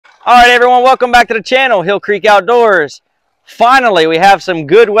All right, everyone, welcome back to the channel, Hill Creek Outdoors. Finally, we have some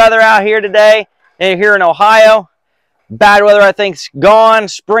good weather out here today here in Ohio. Bad weather, I think, is gone.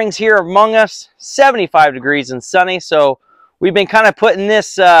 Spring's here among us. 75 degrees and sunny. So we've been kind of putting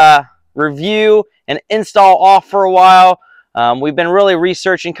this review and install off for a while. We've been really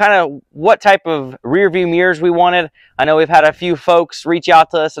researching kind of what type of rear view mirrors we wanted. I know we've had a few folks reach out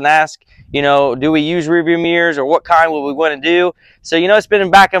to us and ask, you know, do we use rear view mirrors or what kind would we want to do? So, you know, it's been a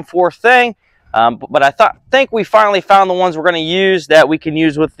back and forth thing. But I think we finally found the ones we're going to use that we can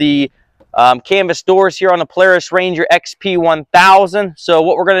use with the canvas doors here on the Polaris Ranger XP 1000. So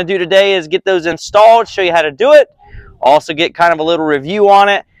what we're going to do today is get those installed, show you how to do it, also get kind of a little review on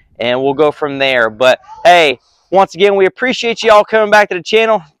it, and we'll go from there. But hey, once again, we appreciate you all coming back to the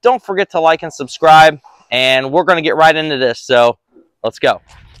channel. Don't forget to like and subscribe, and we're going to get right into this. So let's go.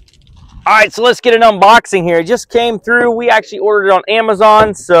 All right, so let's get an unboxing here. It just came through. We actually ordered it on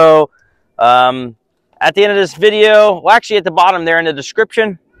Amazon. So at the end of this video, well, actually at the bottom there in the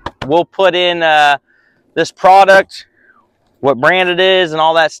description, we'll put in this product, what brand it is, and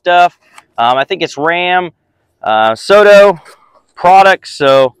all that stuff. I think it's Ram Soto products.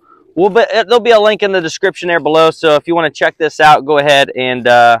 So there'll be a link in the description there below. So if you want to check this out, go ahead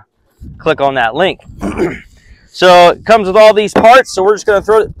and click on that link. So it comes with all these parts. So we're just going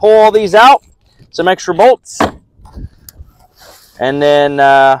to pull all these out, some extra bolts, and then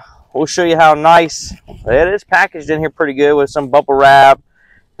we'll show you how nice it is packaged in here, pretty good with some bubble wrap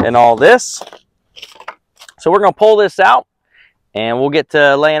and all this. So we're going to pull this out, and we'll get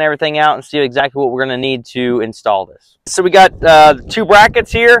to laying everything out and see exactly what we're going to need to install this. So we got two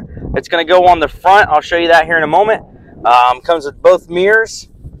brackets here. It's going to go on the front. I'll show you that here in a moment. Comes with both mirrors.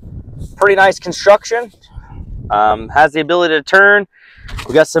 Pretty nice construction. Has the ability to turn.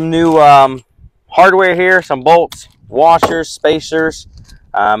 We got some new hardware here, some bolts, washers, spacers,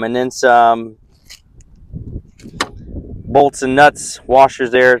 and then some bolts and nuts, washers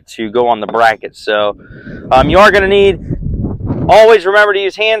there to go on the bracket. So you are going to need, always remember to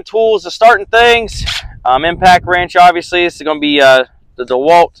use hand tools to starting things. Impact wrench, obviously. This is going to be the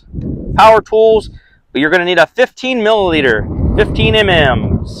DeWalt power tools, but you're going to need a 15 milliliter, 15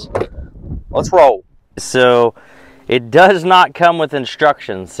 MMs. Let's roll. So it does not come with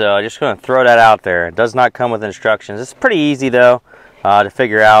instructions, so I'm just going to throw that out there. It does not come with instructions. It's pretty easy though to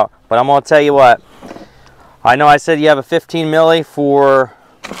figure out, but I'm going to tell you what. I know I said you have a 15 milli for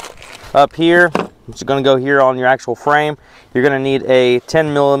up here. It's going to go here on your actual frame. You're going to need a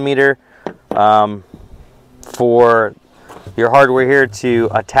 10 millimeter for your hardware here to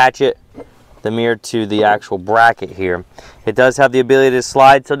attach it, the mirror, to the actual bracket here. It does have the ability to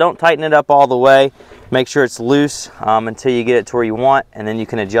slide, so don't tighten it up all the way. Make sure it's loose until you get it to where you want, and then you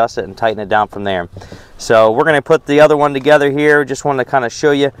can adjust it and tighten it down from there. So we're going to put the other one together here. Just wanted to kind of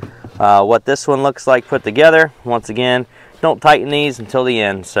show you what this one looks like put together. Once again, don't tighten these until the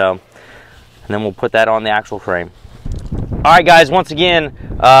end. So, and then we'll put that on the actual frame. All right, guys, once again,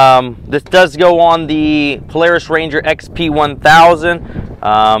 this does go on the Polaris Ranger XP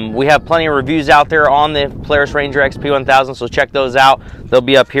 1000. We have plenty of reviews out there on the Polaris Ranger XP 1000, so check those out. They'll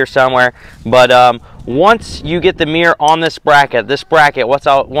be up here somewhere. But once you get the mirror on this bracket, once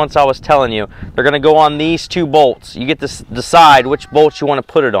I was telling you, they're going to go on these two bolts. You get to decide which bolts you want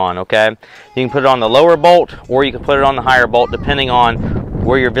to put it on, okay? You can put it on the lower bolt, or you can put it on the higher bolt, depending on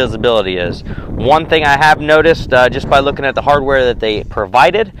where your visibility is. One thing I have noticed just by looking at the hardware that they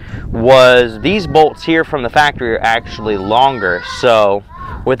provided was these bolts here from the factory are actually longer. So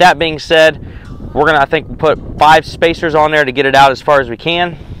with that being said, we're gonna, I think, put 5 spacers on there to get it out as far as we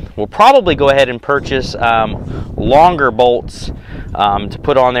can. We'll probably go ahead and purchase longer bolts to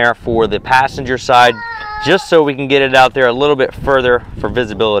put on there for the passenger side, just so we can get it out there a little bit further for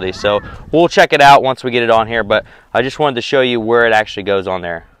visibility. So we'll check it out once we get it on here, but I just wanted to show you where it actually goes on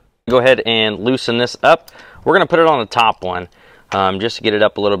there. Go ahead and loosen this up. We're going to put it on the top one just to get it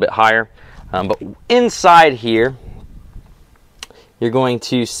up a little bit higher. But inside here, you're going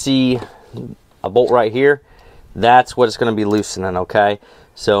to see a bolt right here. That's what it's going to be loosening, okay?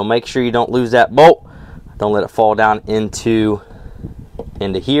 So make sure you don't lose that bolt. Don't let it fall down into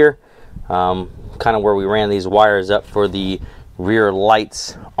here. Kind of where we ran these wires up for the rear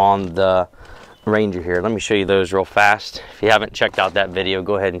lights on the Ranger here. Let me show you those real fast. If you haven't checked out that video,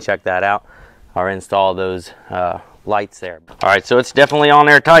 go ahead and check that out, or install those lights there. All right, so it's definitely on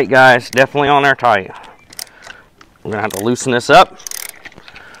there tight, guys. Definitely on there tight. We're gonna have to loosen this up.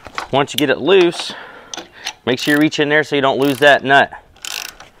 Once you get it loose, make sure you reach in there so you don't lose that nut.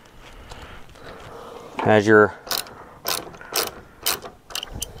 As your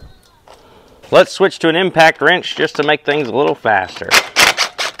Let's switch to an impact wrench just to make things a little faster.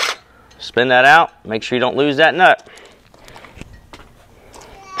 spin that out. Make sure you don't lose that nut.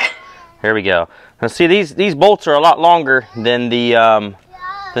 Here we go. Now see, these bolts are a lot longer than the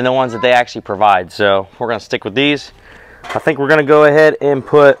ones that they actually provide. So we're gonna stick with these. I think we're gonna go ahead and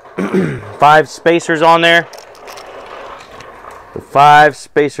put 5 spacers on there. The 5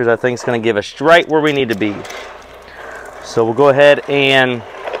 spacers, I think, is gonna give us right where we need to be. So we'll go ahead and,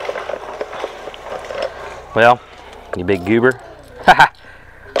 well, you big goober. I'm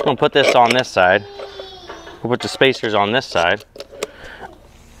gonna put this on this side. We'll put the spacers on this side.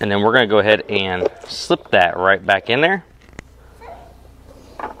 And then we're gonna go ahead and slip that right back in there.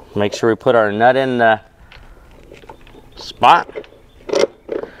 Make sure we put our nut in the spot.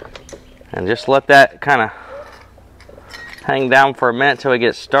 And just let that kind of hang down for a minute till we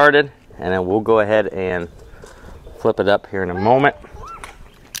get started. And then we'll go ahead and flip it up here in a moment.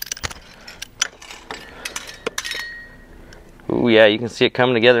 Ooh, yeah, you can see it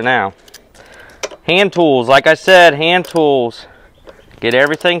coming together now. Hand tools, like I said, hand tools. Get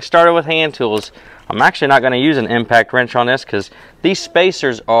everything started with hand tools. I'm actually not going to use an impact wrench on this because these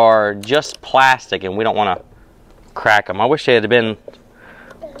spacers are just plastic and we don't want to crack them. I wish they had been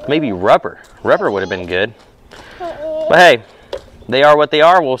maybe rubber. Rubber would have been good. But hey, they are what they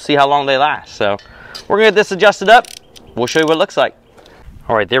are. We'll see how long they last. So we're going to get this adjusted up. We'll show you what it looks like.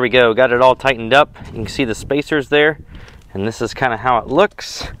 All right, there we go. Got it all tightened up. You can see the spacers there. And this is kind of how it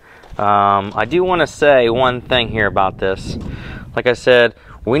looks. I do want to say one thing here about this. Like I said,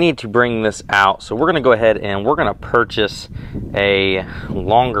 we need to bring this out. So we're going to go ahead and we're going to purchase a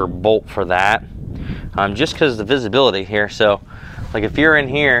longer bolt for that. Just because of the visibility here. So like if you're in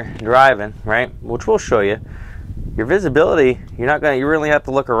here driving, right, which we'll show you, your visibility, you really have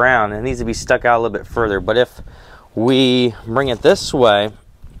to look around. It needs to be stuck out a little bit further. But if we bring it this way,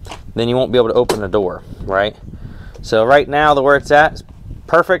 then you won't be able to open the door, right? So right now, where it's at is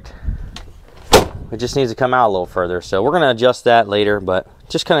perfect. It just needs to come out a little further. So we're going to adjust that later, but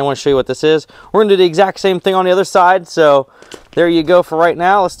just kind of want to show you what this is. We're going to do the exact same thing on the other side. So there you go for right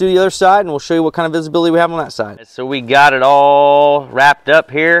now. Let's do the other side and we'll show you what kind of visibility we have on that side. So we got it all wrapped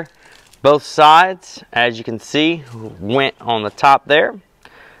up here. Both sides, as you can see, went on the top there,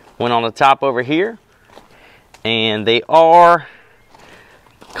 went on the top over here, and they are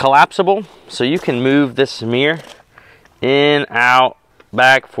collapsible. So you can move this mirror in, out,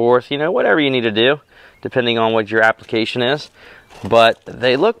 back, forth, you know, whatever you need to do, depending on what your application is. But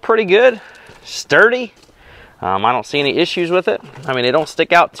they look pretty good, sturdy. I don't see any issues with it. I mean, they don't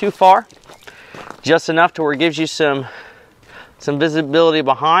stick out too far, just enough to where it gives you some visibility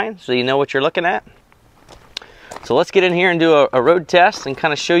behind, so you know what you're looking at. So let's get in here and do a road test and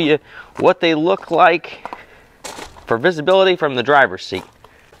kind of show you what they look like for visibility from the driver's seat.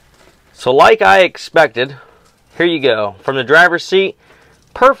 So like I expected, here you go. From the driver's seat,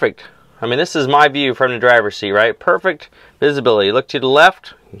 perfect. I mean, this is my view from the driver's seat, right? Perfect visibility. Look to the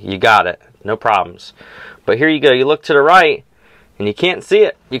left, you got it. No problems. But here you go. You look to the right, and you can't see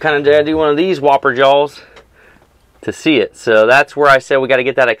it. You kind of gotta do one of these whopper jaws to see it. So that's where I said we got to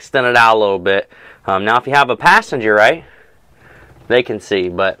get that extended out a little bit. Now, if you have a passenger, right, they can see.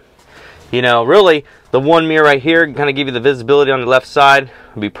 But, you know, really, the one mirror right here can kind of give you the visibility on the left side.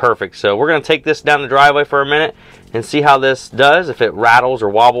 Would be perfect. So we're going to take this down the driveway for a minute and see how this does, if it rattles or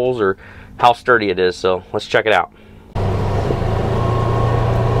wobbles or how sturdy it is. So let's check it out.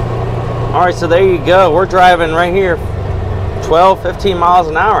 All right, so there you go. We're driving right here 12, 15 miles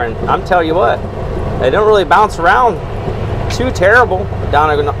an hour, and I'm telling you what, they don't really bounce around too terrible down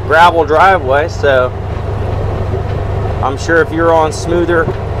a gravel driveway. So I'm sure if you're on smoother,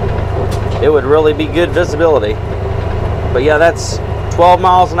 it would really be good visibility. But yeah, that's 12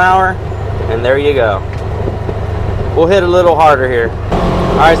 miles an hour, and there you go. We'll hit a little harder here.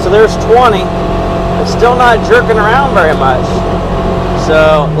 All right, so there's 20. It's still not jerking around very much.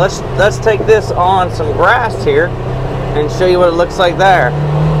 So let's take this on some grass here and show you what it looks like there.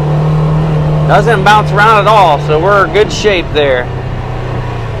 Doesn't bounce around at all, so we're in good shape there.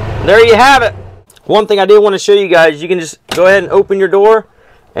 There you have it. One thing I did want to show you guys, you can just go ahead and open your door,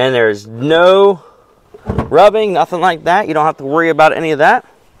 and there's no rubbing, nothing like that. You don't have to worry about any of that.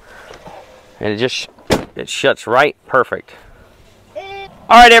 And it shuts right perfect.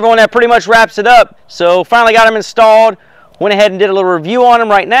 All right, everyone, that pretty much wraps it up. So finally got them installed. Went ahead and did a little review on them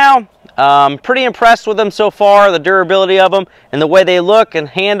right now. Pretty impressed with them so far. The durability of them and the way they look and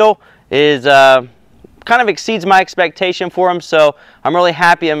handle is kind of exceeds my expectation for them, so I'm really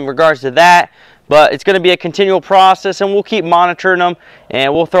happy in regards to that. But it's going to be a continual process, and we'll keep monitoring them,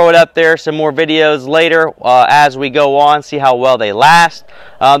 and we'll throw it up there, some more videos later as we go on, see how well they last.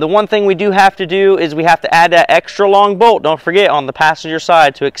 The one thing we do have to do is we have to add that extra long bolt, don't forget, on the passenger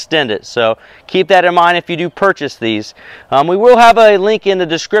side to extend it. So keep that in mind if you do purchase these. We will have a link in the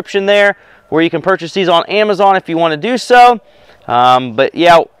description there where you can purchase these on Amazon if you want to do so. But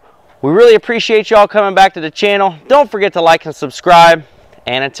yeah, we really appreciate y'all coming back to the channel. Don't forget to like and subscribe.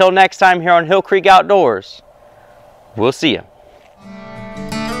 And until next time here on Hill Creek Outdoors, we'll see you.